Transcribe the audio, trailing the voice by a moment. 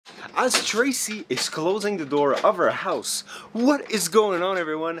as Tracy is closing the door of her house. What is going on,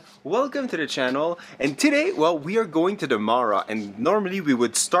 everyone? Welcome to the channel, and today, well, we are going to the Mara, and normally we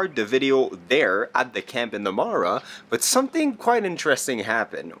would start the video there at the camp in the Mara, but something quite interesting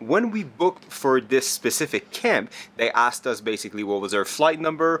happened. When we booked for this specific camp, they asked us basically what was our flight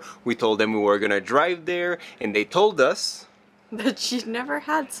number. We told them we were gonna drive there, and they told us that she'd never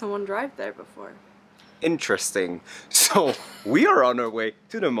had someone drive there before. Interesting. So we are on our way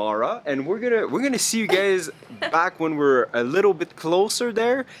to the Mara, and we're gonna see you guys back when we're a little bit closer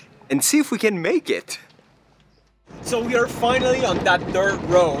there and see if we can make it. So we are finally on that dirt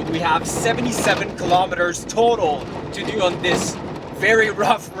road. We have 77 kilometers total to do on this very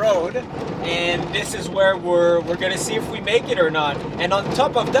rough road, and this is where we're gonna see if we make it or not. And on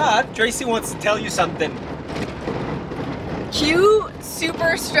top of that, Tracy wants to tell you something. Cue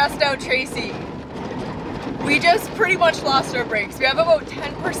super stressed out Tracy. We just pretty much lost our brakes. We have about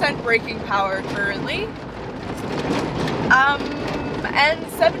 10% braking power currently. And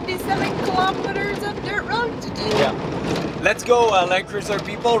 77 kilometers of dirt road to do. Yeah. Let's go, Land Cruiser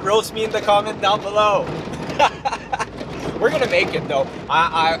people. Roast me in the comment down below. We're gonna make it though.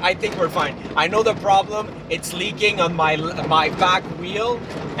 I think we're fine. I know the problem. It's leaking on my back wheel,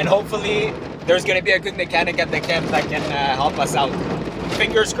 and hopefully there's gonna be a good mechanic at the camp that can help us out.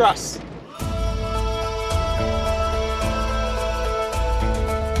 Fingers crossed.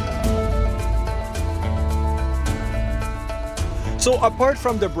 So apart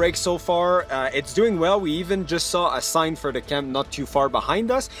from the brakes so far, it's doing well. We even just saw a sign for the camp not too far behind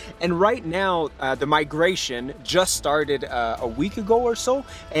us. And right now, the migration just started a week ago or so.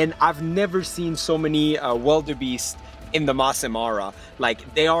 And I've never seen so many wildebeests in the Maasai Mara.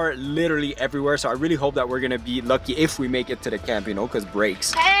 Like, they are literally everywhere. So I really hope that we're gonna be lucky if we make it to the camp, you know, because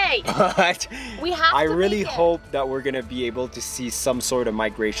brakes. Hey! But we have I really hope that we're gonna be able to see some sort of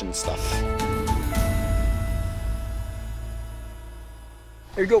migration stuff.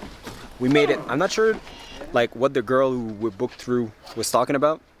 There you go. We made it. I'm not sure like what the girl who we booked through was talking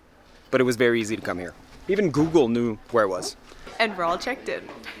about, but it was very easy to come here. Even Google knew where it was. And we're all checked in.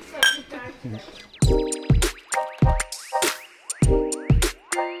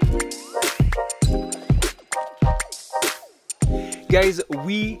 Guys,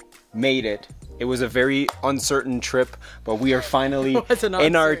 we made it. It was a very uncertain trip, but we are finally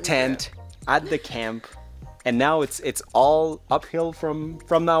in our tent at the camp. And now it's all uphill from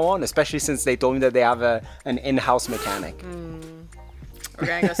now on, especially since they told me that they have an in-house mechanic. We're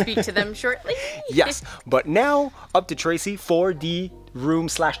gonna go speak to them shortly. Yes, but now up to Tracy for the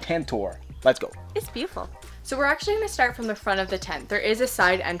room/tent tour. Let's go. It's beautiful. So we're actually gonna start from the front of the tent. There is a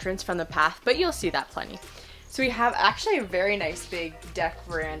side entrance from the path, but you'll see that plenty. So we have actually a very nice big deck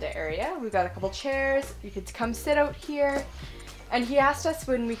veranda area. We've got a couple chairs. You could come sit out here. And he asked us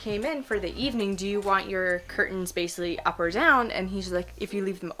when we came in for the evening, do you want your curtains basically up or down? And he's like, if you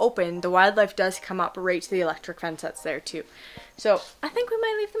leave them open, the wildlife does come up right to the electric fence that's there too. So I think we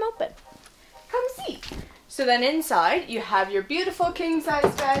might leave them open. Come see. So then inside, you have your beautiful king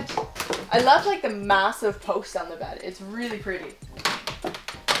size bed. I love like the massive post on the bed. It's really pretty.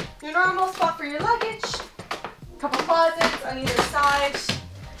 Your normal spot for your luggage. Couple closets on either side.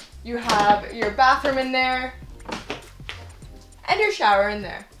 You have your bathroom in there. And your shower in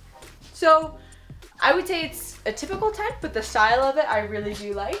there. So I would say it's a typical tent, but the style of it I really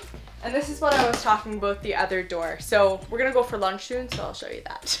do like. And this is what I was talking about the other door. So we're gonna go for lunch soon, so I'll show you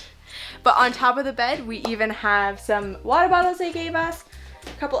that. But on top of the bed, we even have some water bottles they gave us,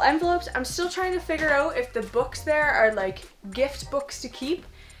 a couple envelopes. I'm still trying to figure out if the books there are like gift books to keep.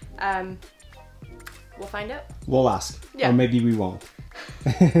 We'll find out. We'll ask. Yeah. Or maybe we won't.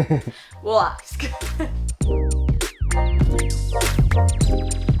 We'll ask.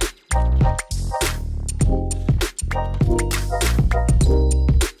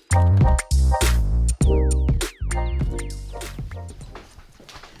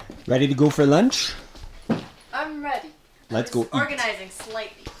 Ready to go for lunch? I'm ready. Let's go eat. Organizing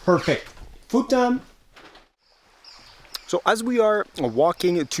slightly. Perfect. Food time. So as we are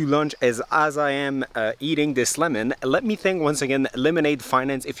walking to lunch, as I am eating this lemon, let me thank once again Lemonade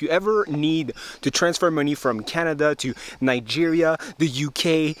Finance. If you ever need to transfer money from Canada to Nigeria, the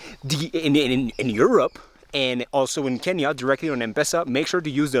UK, in Europe, and also in Kenya directly on M-Pesa, make sure to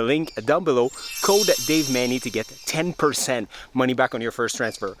use the link down below, code Dave Manny, to get 10% money back on your first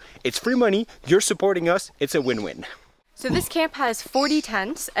transfer. It's free money, you're supporting us, it's a win-win. So this camp has 40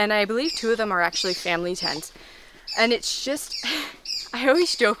 tents, and I believe 2 of them are actually family tents. And it's just, I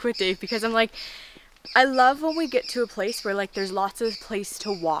always joke with Dave because I'm like, I love when we get to a place where like there's lots of place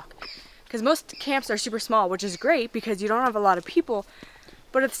to walk. Because most camps are super small, which is great because you don't have a lot of people.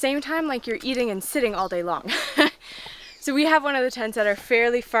 but at the same time, like you're eating and sitting all day long. So we have one of the tents that are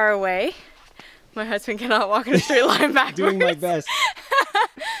fairly far away. My husband cannot walk in a straight line backwards. Doing my best.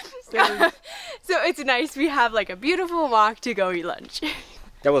 So it's nice. We have like a beautiful walk to go eat lunch.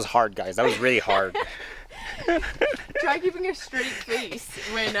 That was hard, guys. That was really hard. Try keeping a straight face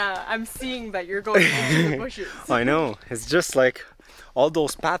when I'm seeing that you're going into the bushes. I know. It's just like all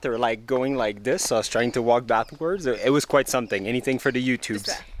those paths are like going like this. So I was trying to walk backwards. It was quite something. Anything for the YouTubes.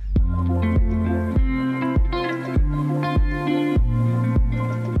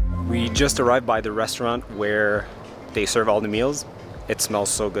 We just arrived by the restaurant where they serve all the meals. It smells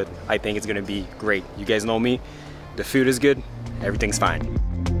so good. I think it's gonna be great. You guys know me. The food is good. Everything's fine.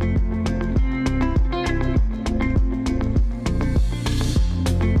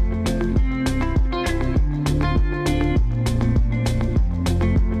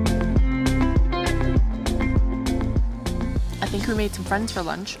 I think we made some friends for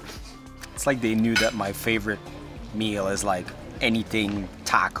lunch. It's like they knew that my favorite meal is like anything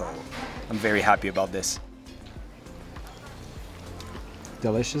taco. I'm very happy about this.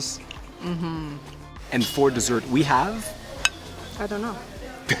 Delicious. Mm-hmm. And for dessert, we have... I don't know.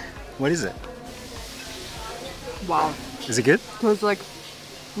 What is it? Wow. Is it good? Those like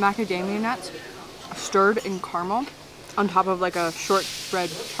macadamia nuts stirred in caramel on top of like a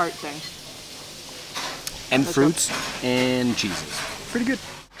shortbread tart thing. And fruits and cheeses. Pretty good.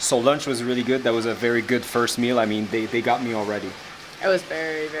 So lunch was really good. That was a very good first meal. I mean, they got me already. It was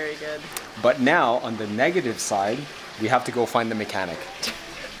very, very good. But now, on the negative side, we have to go find the mechanic.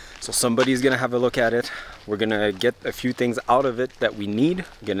 So somebody's gonna have a look at it. We're gonna get a few things out of it that we need.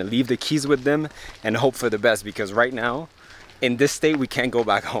 We're gonna leave the keys with them and hope for the best, because right now, in this state, we can't go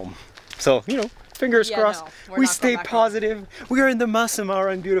back home. So, you know, fingers crossed. No, we stay positive. We are in the Maasai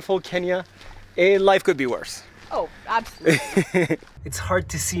Mara in beautiful Kenya. Life could be worse. Oh, absolutely. It's hard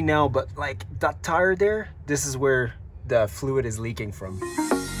to see now, but like that tire there, this is where the fluid is leaking from.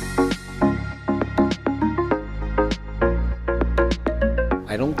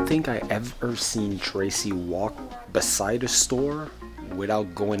 I don't think I ever seen Tracy walk beside a store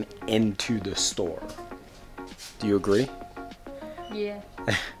without going into the store. Do you agree? Yeah.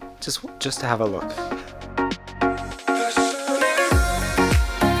 just to have a look.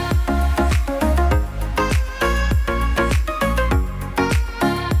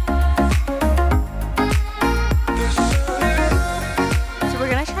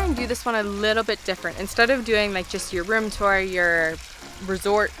 This one a little bit different. Instead of doing like just your room tour, your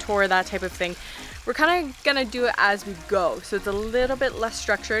resort tour, that type of thing, we're kind of gonna do it as we go, so it's a little bit less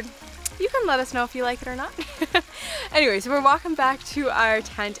structured. You can let us know if you like it or not. Anyway, so we're walking back to our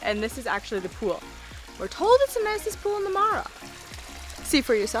tent, and this is actually the pool. We're told it's the nicest pool in the Mara. See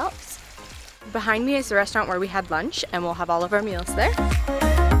for yourselves. Behind me is the restaurant where we had lunch, and we'll have all of our meals there.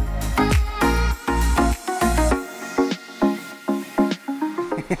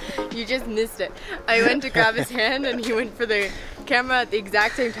 You just missed it. I went to grab his hand and he went for the camera at the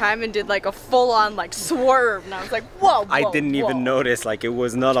exact same time and did like a full-on like swerve, and I was like, whoa, I didn't even notice, like it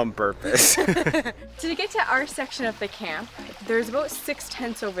was not on purpose. So to get to our section of the camp, there's about 6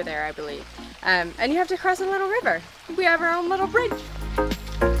 tents over there, I believe. And you have to cross a little river. We have our own little bridge.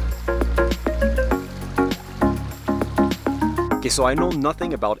 Okay, so I know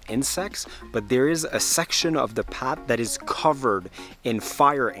nothing about insects, but there is a section of the path that is covered in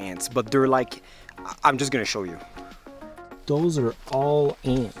fire ants, but they're like, I'm just gonna show you. Those are all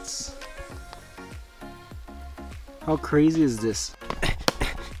ants. How crazy is this?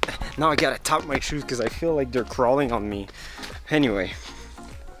 Now I gotta top my shoes because I feel like they're crawling on me. Anyway,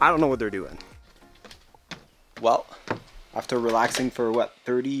 I don't know what they're doing. Well, after relaxing for what,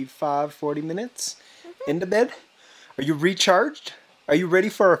 35, 40 minutes in the bed? Are you recharged? Are you ready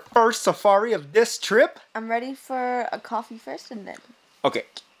for our first safari of this trip? I'm ready for a coffee first and then. Okay,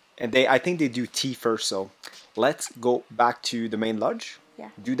 and I think they do tea first, so let's go back to the main lodge. Yeah.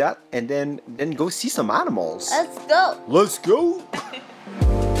 Do that, and then go see some animals. Let's go. Let's go.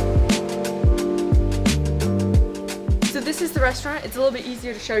 So this is the restaurant. It's a little bit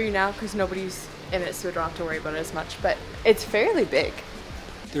easier to show you now because nobody's in it, so we don't have to worry about it as much, but it's fairly big.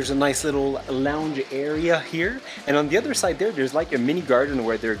 There's a nice little lounge area here, and on the other side there's like a mini garden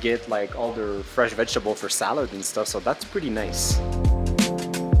where they get like all their fresh vegetable for salad and stuff, so that's pretty nice.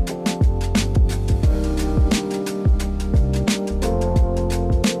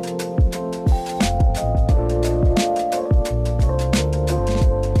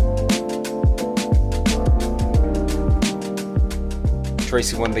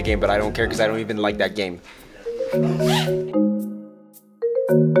 Tracy won the game, but I don't care because I don't even like that game.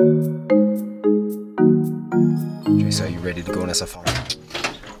 Tracy, are you ready to go on a safari?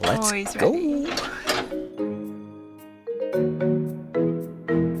 Let's he's go. ready.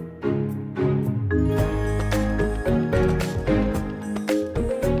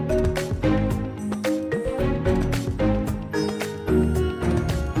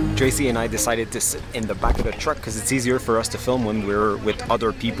 Tracy and I decided to sit in the back of the truck because it's easier for us to film when we're with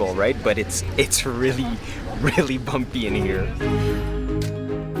other people, right? But it's really bumpy in here.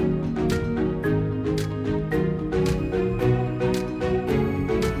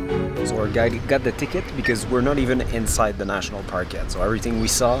 So our guide got the ticket because we're not even inside the national park yet. So everything we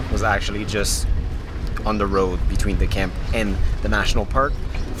saw was actually just on the road between the camp and the national park.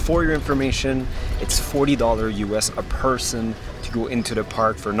 For your information, it's $40 US a person to go into the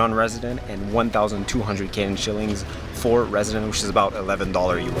park for non-resident and 1,200 Kenyan shillings for resident, which is about $11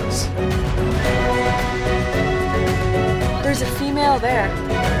 US. There's a female there.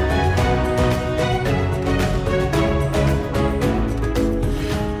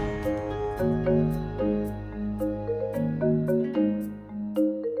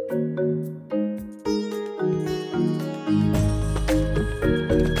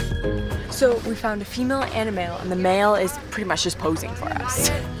 So we found a female and a male, and the male is pretty much just posing for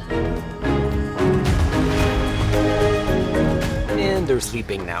us. And they're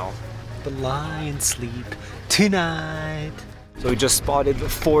sleeping now. The lions sleep tonight. So we just spotted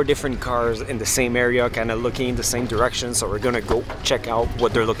 4 different cars in the same area, kind of looking in the same direction. So we're gonna go check out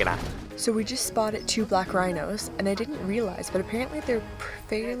what they're looking at. So we just spotted 2 black rhinos, and I didn't realize, but apparently they're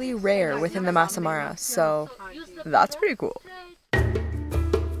fairly rare within the Maasai Mara, so that's pretty cool.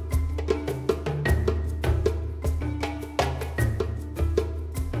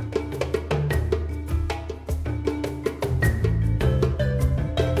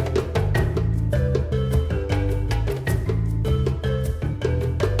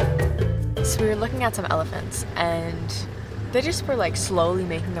 So we were looking at some elephants, and they just were like slowly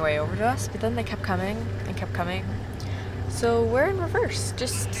making their way over to us, but then they kept coming and kept coming. So we're in reverse,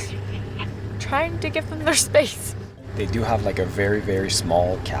 just trying to give them their space. They do have like a very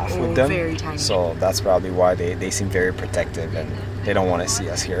small calf with them. Very tiny. So that's probably why they seem very protective and they don't want to see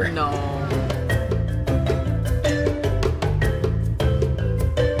us here. No.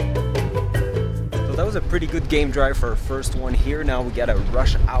 So that was a pretty good game drive for our first one here. Now we gotta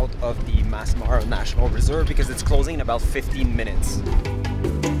rush out of the Maasai Mara National Reserve because it's closing in about 15 minutes.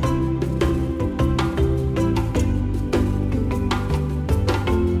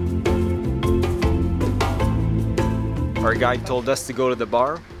 Our guide told us to go to the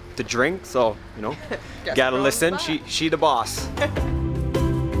bar to drink, so you know, gotta listen. She the boss.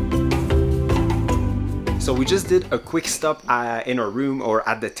 So we just did a quick stop in our room or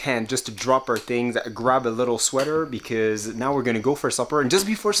at the tent just to drop our things, grab a little sweater because now we're gonna go for supper. And just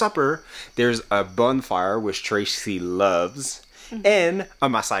before supper, there's a bonfire which Tracy loves and a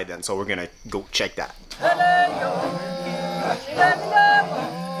Maasai dance. So we're gonna go check that.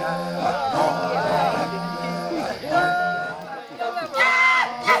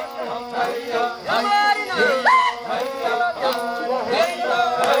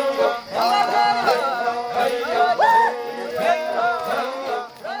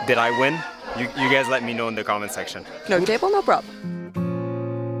 Did I win? You guys let me know in the comment section. No table, no problem.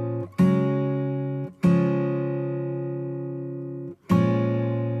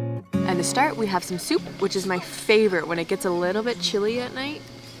 And to start, we have some soup, which is my favorite when it gets a little bit chilly at night.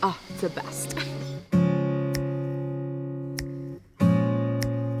 Oh, it's the best.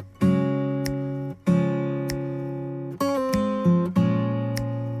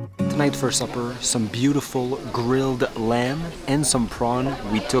 Tonight for supper, some beautiful grilled lamb and some prawn.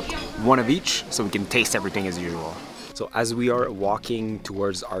 We took one of each so we can taste everything as usual. So as we are walking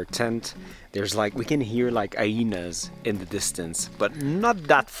towards our tent, there's like, we can hear like hyenas in the distance, but not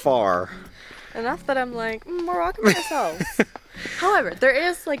that far. Enough that I'm like, we're walking by ourselves. However, there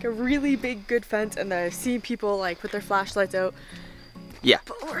is like a really big good fence, and I see people like with their flashlights out. Yeah,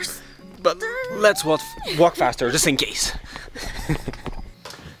 but let's walk faster just in case.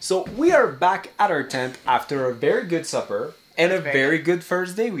 So we are back at our tent after a very good supper and a very good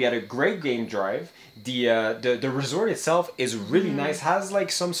first day. We had a great game drive. The resort itself is really nice. Has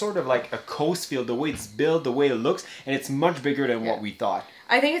like some sort of like a coast feel, the way it's built, the way it looks, and it's much bigger than what we thought.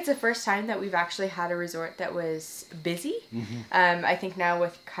 I think it's the first time that we've actually had a resort that was busy. I think now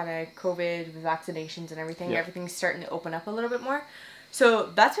with kind of COVID, vaccinations and everything, everything's starting to open up a little bit more.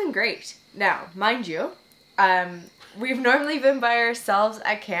 So that's been great. Now, mind you, we've normally been by ourselves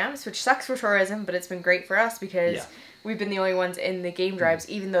at camps, which sucks for tourism, but it's been great for us because we've been the only ones in the game drives,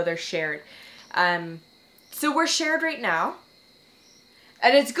 even though they're shared. So we're shared right now,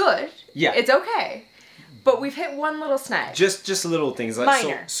 and it's good. Yeah. It's okay. But we've hit one little snag. Just little things. Like,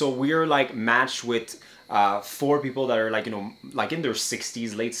 Minor. So we're like matched with 4 people that are like, you know, like in their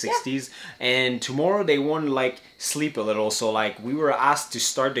 60s, late 60s. And tomorrow they want to like sleep a little. So like we were asked to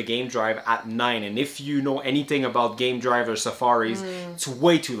start the game drive at 9. And if you know anything about game drive or safaris, it's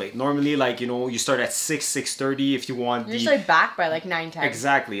way too late. Normally, like, you know, you start at 6:30 if you want. You're usually back by like 9, 10.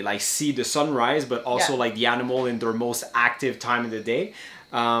 Exactly. Like see the sunrise, but also like the animal in their most active time of the day.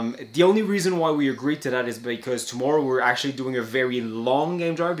 The only reason why we agreed to that is because tomorrow we're actually doing a very long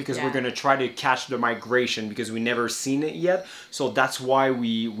game drive because we're going to try to catch the migration because we never seen it yet. So that's why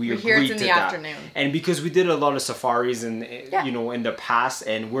we agreed to that. Afternoon. And because we did a lot of safaris and you know in the past,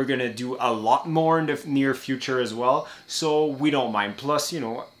 and we're going to do a lot more in the near future as well. So we don't mind. Plus, you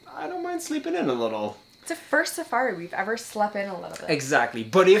know, I don't mind sleeping in a little. It's the first safari we've ever slept in a little bit. Exactly.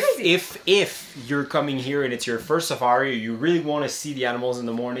 But if you're coming here and it's your first safari, you really want to see the animals in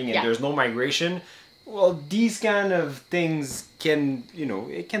the morning and there's no migration, well, these kind of things can, you know,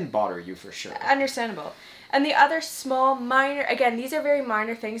 it can bother you for sure. Understandable. And the other small, minor, again, these are very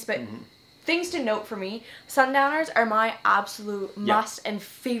minor things, but things to note for me, sundowners are my absolute must and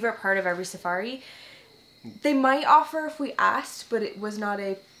favorite part of every safari. They might offer if we asked, but it was not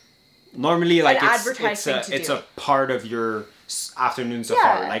a... Normally, like it's a part of your afternoon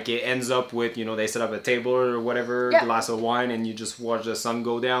safari. Like it ends up with, you know, they set up a table or whatever, glass of wine, and you just watch the sun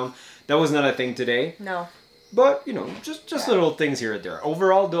go down. That was not a thing today. No. But, you know, just little things here and there.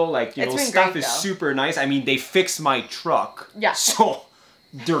 Overall, though, like, you know, staff is super nice. I mean, they fixed my truck. Yeah. So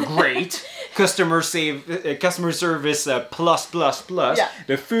they're great. Customer service plus. Yeah.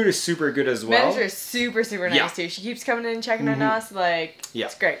 The food is super good as well. Manager is super nice too. She keeps coming in and checking on us. Like,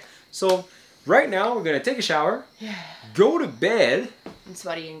 it's great. So right now we're gonna take a shower, go to bed. I'm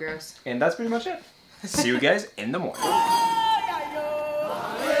sweaty and gross. And that's pretty much it. See you guys in the morning.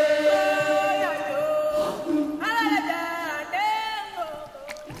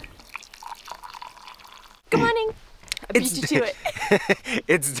 Good morning. I beat you to it.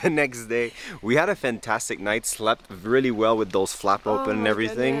 It's the next day. We had a fantastic night, slept really well with those flap open and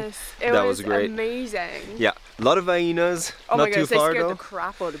everything. That was great. Amazing. Yeah, a lot of hyenas, not too far though. They scared the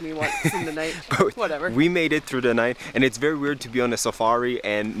crap out of me once in the night. But whatever. We made it through the night, and it's very weird to be on a safari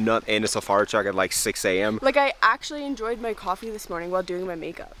and not in a safari truck at like 6 a.m. Like, I actually enjoyed my coffee this morning while doing my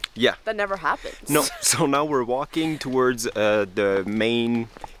makeup. Yeah. That never happens. No, so now we're walking towards the main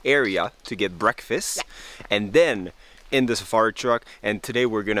area to get breakfast, and then in the safari truck, and today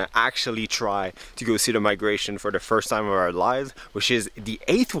we're gonna actually try to go see the migration for the first time of our lives, which is the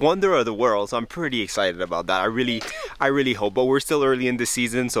 8th wonder of the world. So I'm pretty excited about that. I really hope, but we're still early in the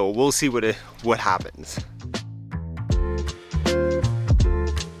season, so we'll see what happens.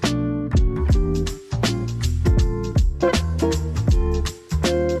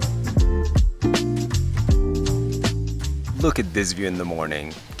 Look at this view in the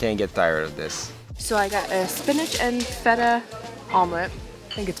morning. Can't get tired of this. So I got a spinach and feta omelet,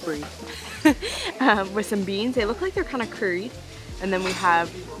 I think it's brie, with some beans. They look like they're kind of curried. And then we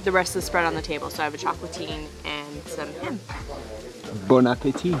have the rest of the spread on the table. So I have a chocolatine and some ham. Bon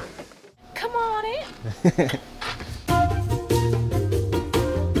appetit. Come on in.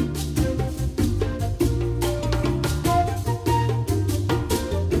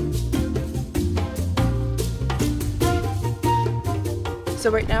 So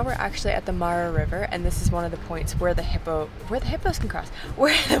right now we're actually at the Mara River, and this is one of the points where the hippos can cross,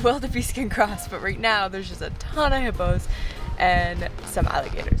 where the wildebeest can cross. But right now there's just a ton of hippos and some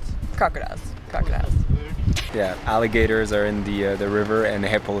alligators, crocodiles. Yeah, alligators are in the river and the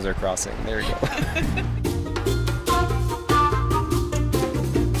hippos are crossing. There you go.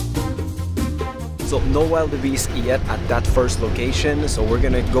 So no wildebeest yet at that first location, so we're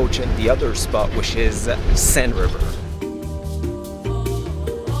gonna go check the other spot, which is Sand River.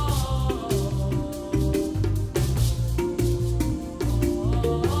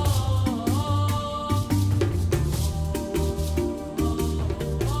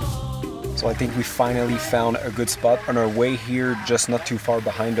 So I think we finally found a good spot. On our way here, just not too far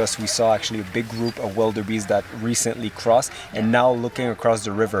behind us, we saw actually a big group of wildebeest that recently crossed. And now looking across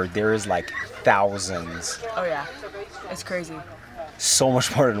the river, there is like thousands. Oh yeah, it's crazy. So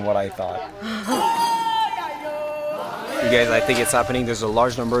much more than what I thought. You guys, I think it's happening. There's a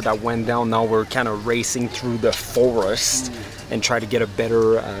large number that went down. Now we're kind of racing through the forest and try to get a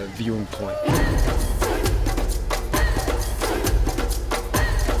better viewing point.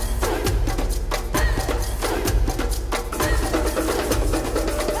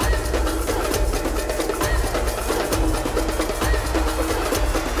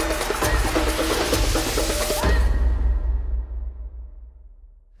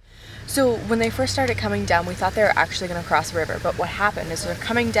 So So when they first started coming down, we thought they were actually going to cross the river. But what happened is they're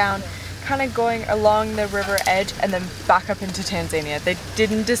coming down, kind of going along the river edge and then back up into Tanzania. They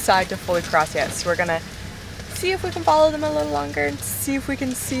didn't decide to fully cross yet. So we're going to see if we can follow them a little longer and see if we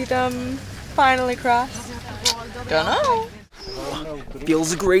can see them finally cross. Don't know.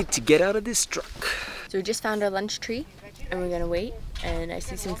 Feels great to get out of this truck. So we just found our lunch tree and we're going to wait. And I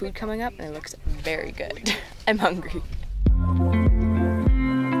see some food coming up and it looks very good. I'm hungry.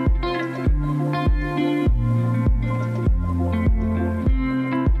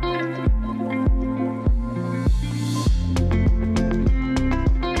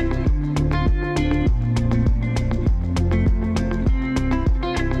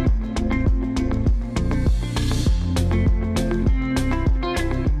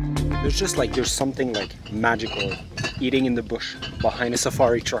 There's just like, there's something like magical eating in the bush behind a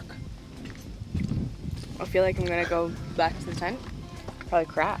safari truck. I feel like I'm gonna go back to the tent, probably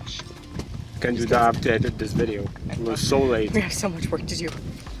crash. Can do that after I did this video. It was so late. We have so much work to do.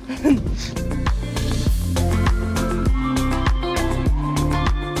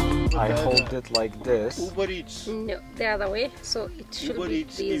 I hold it like this. No, the other way. So it should be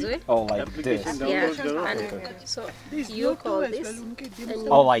this way. Oh, like this. Yeah. And so you call this. And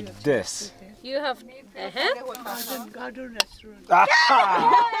Oh, like this. you have. I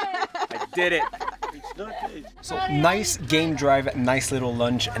did it. So nice game drive, nice little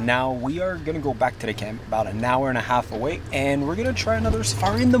lunch, and now we are gonna go back to the camp about an hour and a half away, and we're gonna try another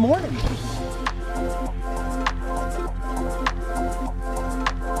safari in the morning.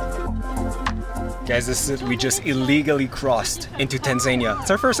 Guys, this is it. We just illegally crossed into Tanzania.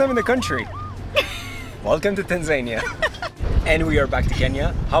 It's our first time in the country. Welcome to Tanzania. And we are back to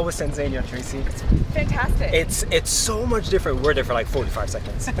Kenya. How was Tanzania, Tracy? Fantastic. It's so much different. We're there for like 45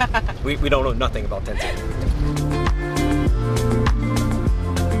 seconds. we don't know nothing about Tanzania.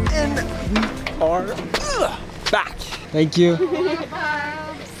 And we are back. Thank you.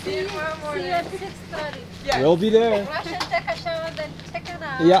 See you at 6:30. We'll be there. Wash and take a shower, then take a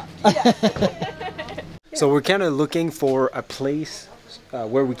nap. Yeah. So we're kind of looking for a place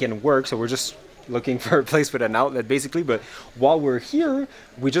where we can work. So we're just looking for a place with an outlet basically. But while we're here,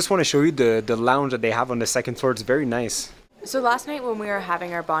 we just want to show you the lounge that they have on the second floor. It's very nice. So last night when we were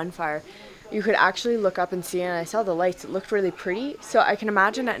having our bonfire, you could actually look up and see, and I saw the lights. It looked really pretty. So I can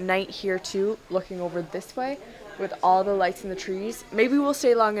imagine at night here too, looking over this way with all the lights and the trees. Maybe we'll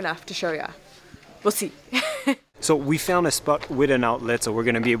stay long enough to show ya. We'll see. So we found a spot with an outlet, so we're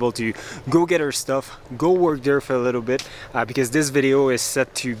gonna be able to go get our stuff, go work there for a little bit, because this video is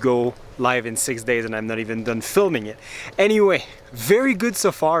set to go live in 6 days and I'm not even done filming it. Anyway, very good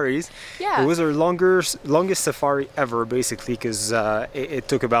safaris. Yeah. It was our longest safari ever, basically, because it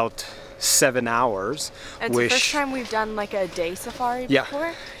took about 7 hours. And it's the first time we've done like a day safari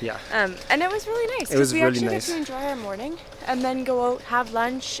before. Yeah. And it was really nice. It was we really actually nice. got to enjoy our morning and then go out, have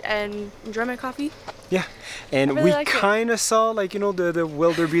lunch, and enjoy my coffee. Yeah, and really we liked it. kind of saw, like, you know, the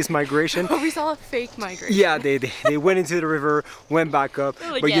wildebeest migration. But we saw a fake migration. Yeah, they went into the river, went back up,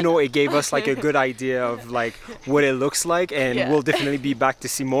 but you know, it gave us like a good idea of like what it looks like, and we'll definitely be back to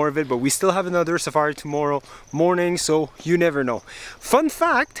see more of it. But we still have another safari tomorrow morning, so you never know. Fun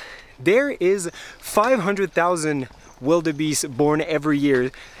fact, there is 500,000 wildebeests born every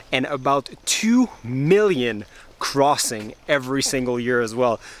year and about 2 million crossing every single year as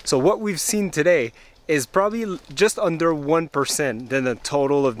well. So what we've seen today is probably just under 1% than the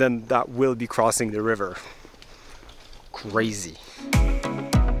total of them that will be crossing the river. Crazy.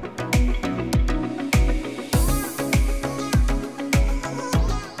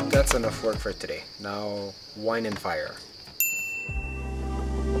 That's enough work for today. Now, wine and fire.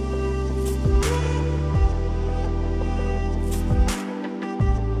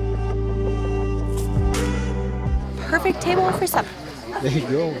 Perfect table for supper. There you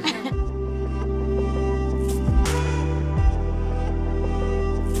go.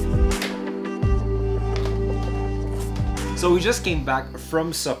 So we just came back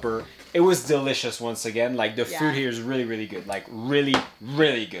from supper. It was delicious once again. Like the food here is really, really good. Like really,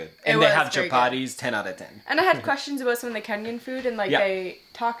 really good. And they have chapatis, 10 out of 10. And I had questions about some of the Kenyan food, and like they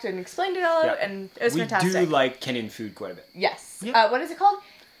talked and explained it all out, and it was fantastic. We do like Kenyan food quite a bit. Yes. Yeah. What is it called?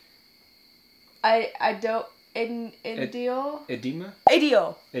 I don't. Idio? Edema?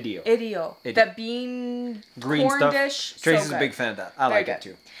 Idio. Idio. Idio. That bean green corn stuff. dish. Tracy's so a big fan of that. I Very like it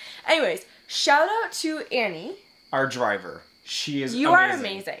good. too. Anyways, shout out to Annie. Our driver. She is You are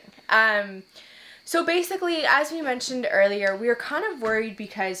amazing. So basically, as we mentioned earlier, we were kind of worried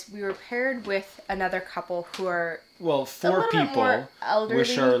because we were paired with another couple who are 4 people, elderly.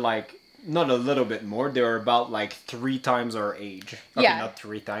 which are like not a little bit more. They're about like 3 times our age. Okay, not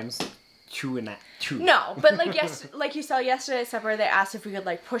 3 times. 2. No, but like like you saw yesterday at supper, they asked if we could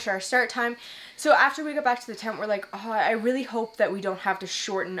like push our start time. So after we got back to the tent, we're like, oh, I really hope that we don't have to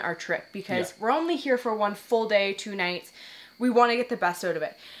shorten our trip because we're only here for 1 full day, 2 nights. We want to get the best out of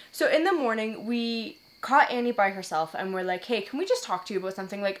it. So in the morning, we caught Annie by herself and we're like, hey, can we just talk to you about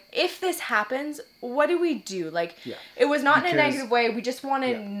something? Like, if this happens, what do we do? Like, it was not in a negative way. We just want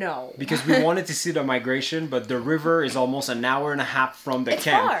to know. Because we wanted to see the migration, but the river is almost an hour and a half from the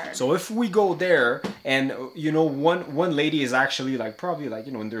camp. Far. So if we go there and, you know, one lady is actually like, probably like,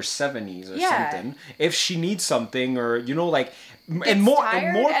 you know, in their 70s or something. If she needs something or, you know, like, and more power.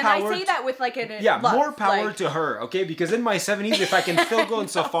 And I say that with like love. More power to her, okay? Because in my 70s, if I can still go on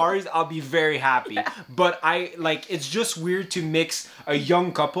safaris, I'll be very happy. But it's just weird to mix a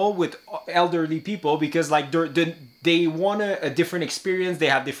young couple with elderly people because like they want a different experience, they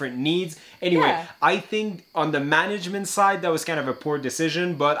have different needs. Anyway, I think on the management side, that was kind of a poor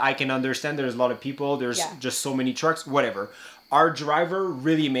decision, but I can understand there's a lot of people, there's just so many trucks, whatever. Our driver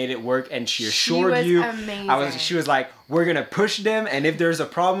really made it work, and she assured you. Amazing. She was like, we're gonna push them, and if there's a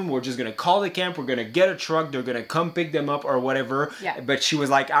problem, we're just gonna call the camp. We're gonna get a truck. They're gonna come pick them up or whatever. But she was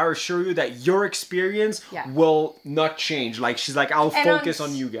like, I assure you that your experience will not change. Like she's like, I'll focus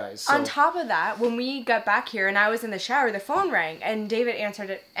on you guys. So. On top of that, when we got back here and I was in the shower, the phone rang and David answered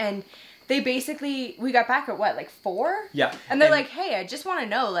it and. We got back at what, like 4? Yeah. And they're like, hey, I just want to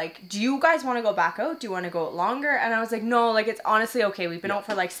know, like, do you guys want to go back out? Do you want to go out longer? And I was like, no, like, it's honestly okay. We've been out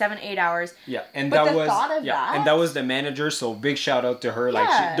for like 7-8 hours. Yeah. And but that the was, thought of that. And that was the manager. So big shout out to her.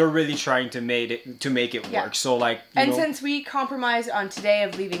 Like, they're really trying to make it work. So like, and since we compromised on today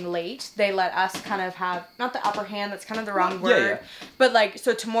of leaving late, they let us kind of have, not the upper hand, that's kind of the wrong word. But like,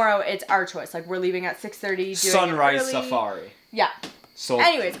 so tomorrow it's our choice. Like, we're leaving at 6:30. Doing Sunrise safari. Yeah. So,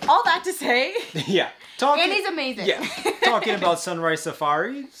 anyways, all that to say, Annie's amazing. Yeah, talking about sunrise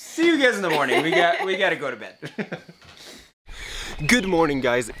safari. See you guys in the morning. We gotta go to bed. Good morning,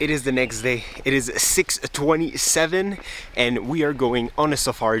 guys. It is the next day. It is 6:27, and we are going on a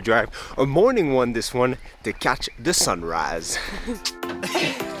safari drive, a morning one. This one to catch the sunrise.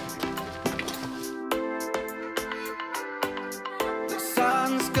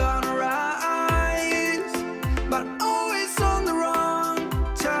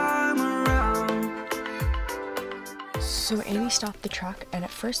 So Annie stopped the truck, and at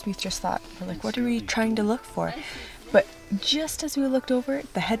first we just thought, we're like, what are we trying to look for? But just as we looked over,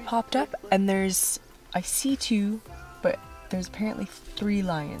 the head popped up, and I see 2, but there's apparently 3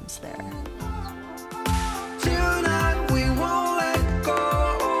 lions there. Tonight we won't let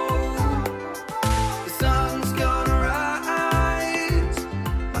go. The sun's gonna rise,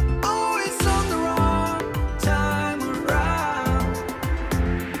 but always on the wrong time around.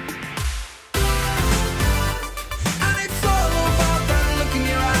 And it's all about that look in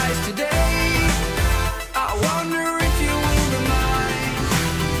your eyes today. I wonder if you will be mine.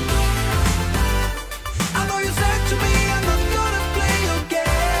 I know you said to me I'm not gonna play your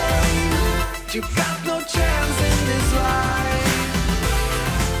game. You got no chance in this life.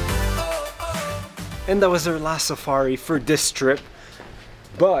 And that was our last safari for this trip,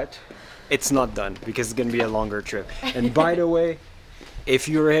 but it's not done because it's gonna be a longer trip. And by the way, if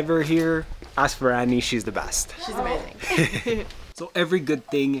you're ever here, ask for Annie. She's the best. She's amazing. So every good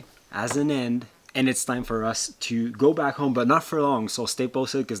thing has an end, and it's time for us to go back home, but not for long. So stay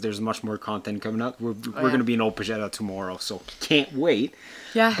posted because there's much more content coming up. We're gonna be in Opageta tomorrow, so can't wait.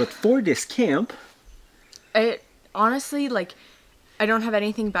 Yeah. But for this camp, honestly, like, I don't have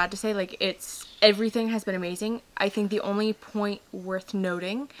anything bad to say. Like, everything has been amazing. I think the only point worth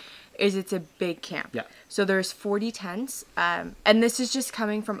noting is it's a big camp. Yeah. So there's 40 tents, and this is just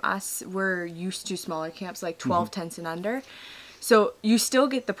coming from us. We're used to smaller camps, like 12 tents and under. So you still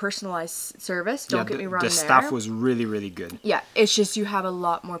get the personalized service. Don't get me wrong. The staff was really, really good. Yeah. It's just you have a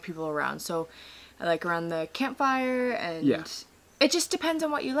lot more people around. So, like around the campfire, and it just depends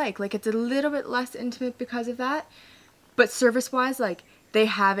on what you like. Like, it's a little bit less intimate because of that. But service-wise, like, they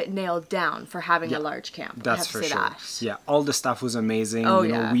have it nailed down for having a large camp. That's for sure. Yeah, all the stuff was amazing. Oh,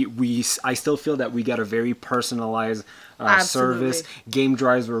 you know, I still feel that we got a very personalized service. Game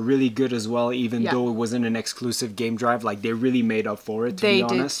drives were really good as well, even though it wasn't an exclusive game drive. Like, they really made up for it, to be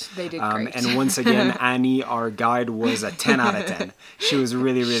honest. They did great. And once again, Annie, our guide, was a 10 out of 10. She was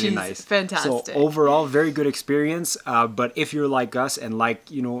really, really nice. Fantastic. So overall, very good experience. But if you're like us and like,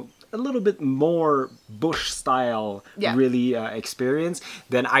 you know, a little bit more bush style really experience,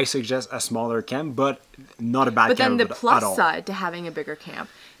 then I suggest a smaller camp, but not a bad camp at all. But then the plus side to having a bigger camp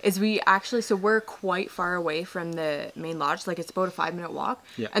is so we're quite far away from the main lodge, like it's about a 5-minute walk,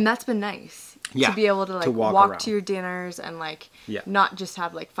 and that's been nice to be able to like walk to your dinners and like not just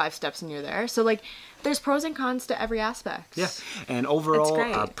have like 5 steps and you're there. So like there's pros and cons to every aspect. Yeah, and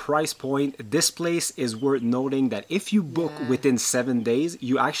overall price point, this place is worth noting that if you book within 7 days,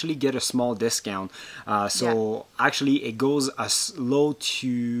 you actually get a small discount. So actually it goes as low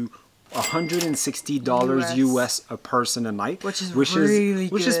to $160 US a person a night, which is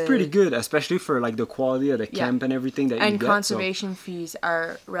pretty good, especially for like the quality of the camp and everything that you get. And conservation fees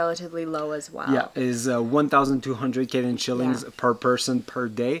are relatively low as well. Yeah, is 1,200 Canadian shillings per person per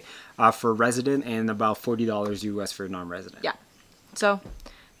day for resident, and about $40 US for non-resident. Yeah, so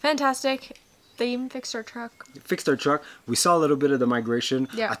fantastic. They even fixed our truck. We saw a little bit of the migration,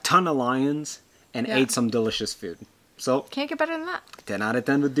 a ton of lions, and ate some delicious food. So can't get better than that. 10 out of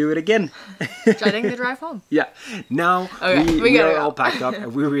 10 would do it again. Dreading the drive home. Yeah. Now we are all packed up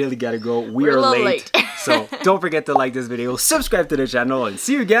and we really gotta go. We're a little late. So don't forget to like this video, subscribe to the channel, and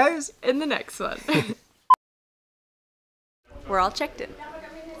see you guys in the next one. We're all checked in.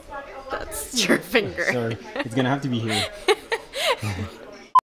 That's your finger. Sorry, it's gonna have to be here.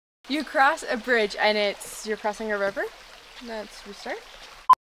 You cross a bridge and you're crossing a river. Let's restart.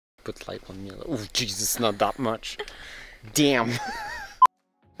 Put light on me. Oh Jesus, not that much. Damn.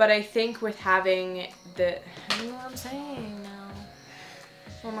 But I think with having the, I don't know what I'm saying now.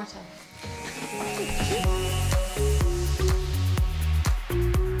 One more time.